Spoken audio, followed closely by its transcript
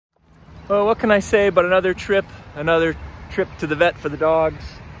Well, what can I say but another trip to the vet for the dogs.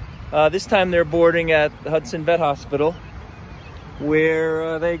 This time they're boarding at the Hudson Vet Hospital,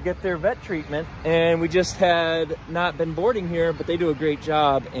 where they get their vet treatment. And we just had not been boarding here, but they do a great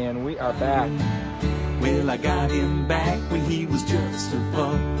job, and we are back. Well, I got him back when he was just a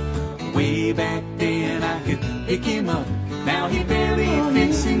pup. Way back then I could pick him up. Now he barely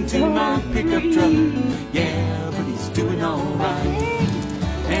fits into my pickup truck. Yeah, but he's doing all right.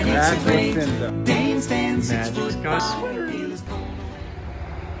 And it's a Great Dane, stands 6 foot 5.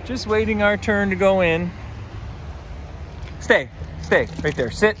 Just waiting our turn to go in. Stay, right there,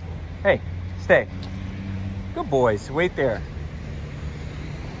 sit. Hey, stay. Good boys, wait there.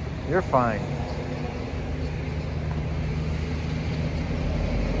 You're fine.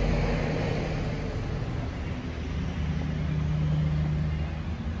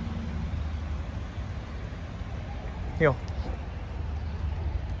 Heel.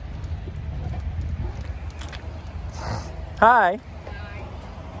 Hi.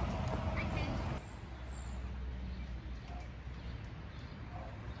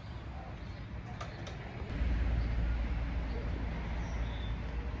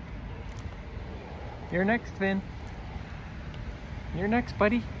 You're next, Finn. You're next,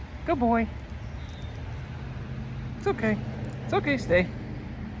 buddy. Good boy. It's okay. It's okay, stay.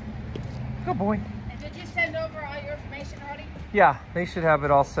 Good boy. And did you send over all your information already? Yeah, they should have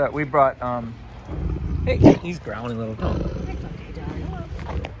it all set. We brought, hey, he's growling a little. Don't. It's okay, darling.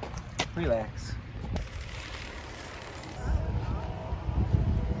 Relax.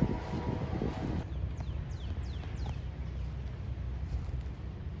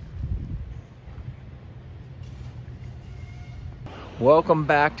 Welcome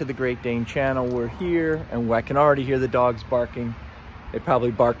back to the Great Dane Channel. We're here, and I can already hear the dogs barking. They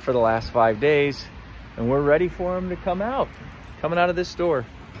probably barked for the last 5 days, and we're ready for them to come out. Coming out of this door.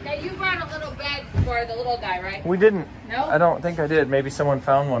 Now you brought a little bag for the little guy, right? We didn't. No? I don't think I did. Maybe someone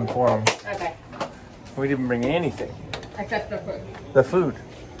found one for him. Okay. We didn't bring anything. Except the food. The food.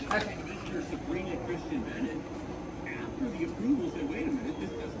 Okay.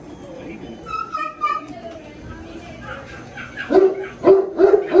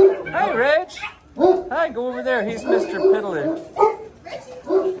 Hey, Reg. Hi, go over there. He's Mr. Piddler.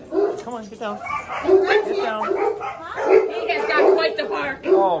 Come on, get down. Get down. He has got quite the bark.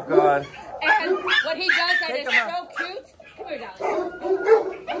 Oh, God. And what he does that is so cute. Come here, darling.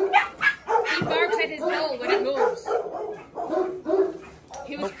 He barks at his bowl when it moves.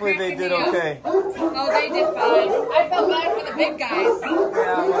 He was Hopefully they did me up. okay. Oh, they did fine. I felt bad for the big guys.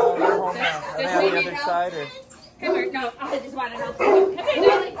 Yeah, well, they're home now. Are they Does on he the need other help? side? Or? Come here. No, I just want to help you. Come here,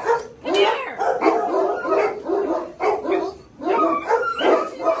 darling. Come here.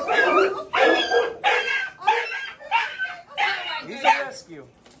 He's a rescue.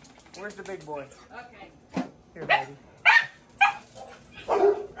 Where's the big boy? Okay. Here, baby.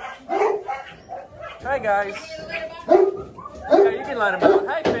 Hi, guys. Yeah, you can let him out.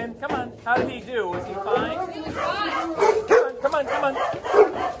 Hi, Finn. Come on. How did he do? Was he fine? He was fine. Come on, come on.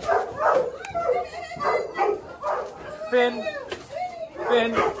 Finn.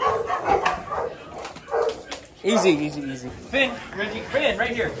 Easy. Finn, Reggie. Finn,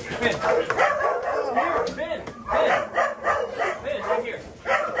 right here. Finn. Here, Finn, right here.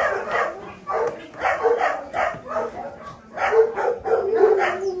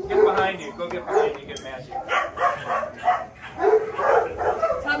 Get behind you. Go get behind you. Get Magic.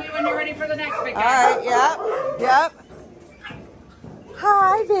 Tell me when you're ready for the next big guy. All right, yep.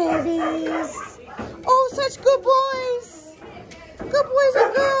 Hi, babies. Oh, such good boys. Good boys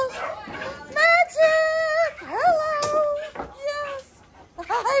and girls. Magic. Hello. Yes.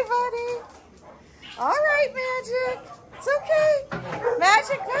 Hi, buddy. All right, Magic. It's okay.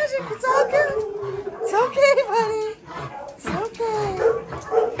 Magic. It's all good. It's okay, buddy. It's okay.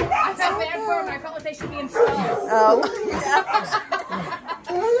 I felt bad for them. I felt like they should be in stalls. Oh,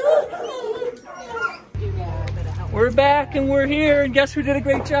 We're back and we're here, and guess who did a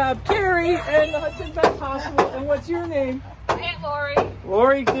great job? Carrie and the Hudson Vet Hospital. And what's your name? Aunt Lori.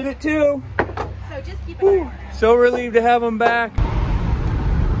 Lori did it too. So just keep it on. So relieved to have them back.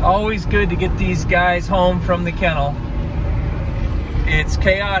 Always good to get these guys home from the kennel. It's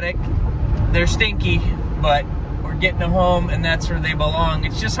chaotic. They're stinky, but we're getting them home, and that's where they belong.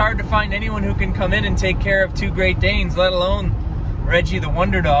 It's just hard to find anyone who can come in and take care of 2 Great Danes, let alone Reggie the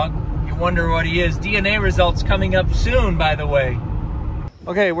Wonder Dog. You wonder what he is. DNA results coming up soon, by the way.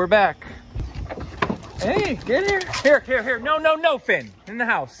 Okay, we're back. Hey, get here. Here. No, Finn. In the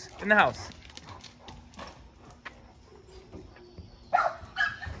house.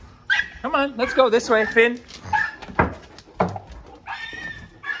 Come on, let's go this way, Finn.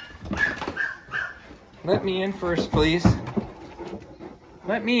 Let me in first, please.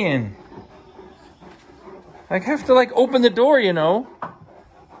 Let me in. I have to like open the door, you know.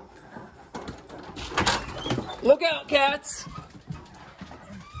 Look out, cats.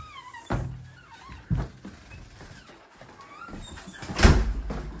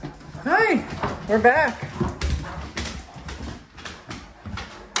 Hi, we're back.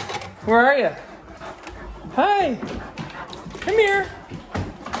 Where are you? Hi, come here.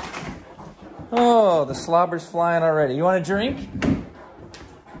 Oh, the slobber's flying already. You want a drink?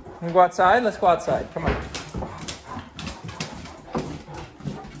 You go outside? Let's go outside. Come on.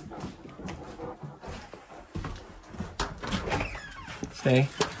 Stay.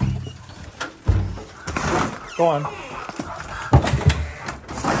 Go on.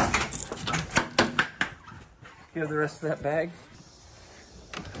 You have the rest of that bag?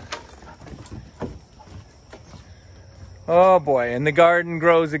 Oh boy, and the garden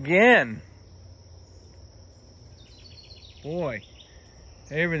grows again. Boy,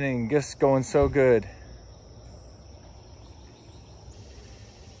 everything just going so good.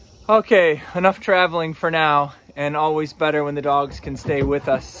 Okay, enough traveling for now, and always better when the dogs can stay with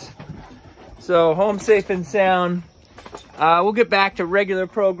us. So home safe and sound. We'll get back to regular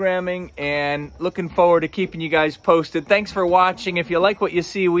programming and looking forward to keeping you guys posted. Thanks for watching. If you like what you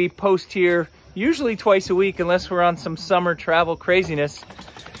see, we post here usually twice a week unless we're on some summer travel craziness.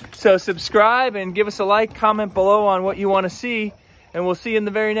 So subscribe and give us a like, comment below on what you want to see, and we'll see you in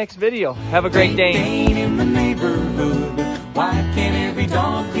the very next video. Have a great day. In the neighborhood, why can't every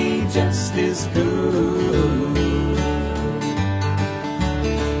dog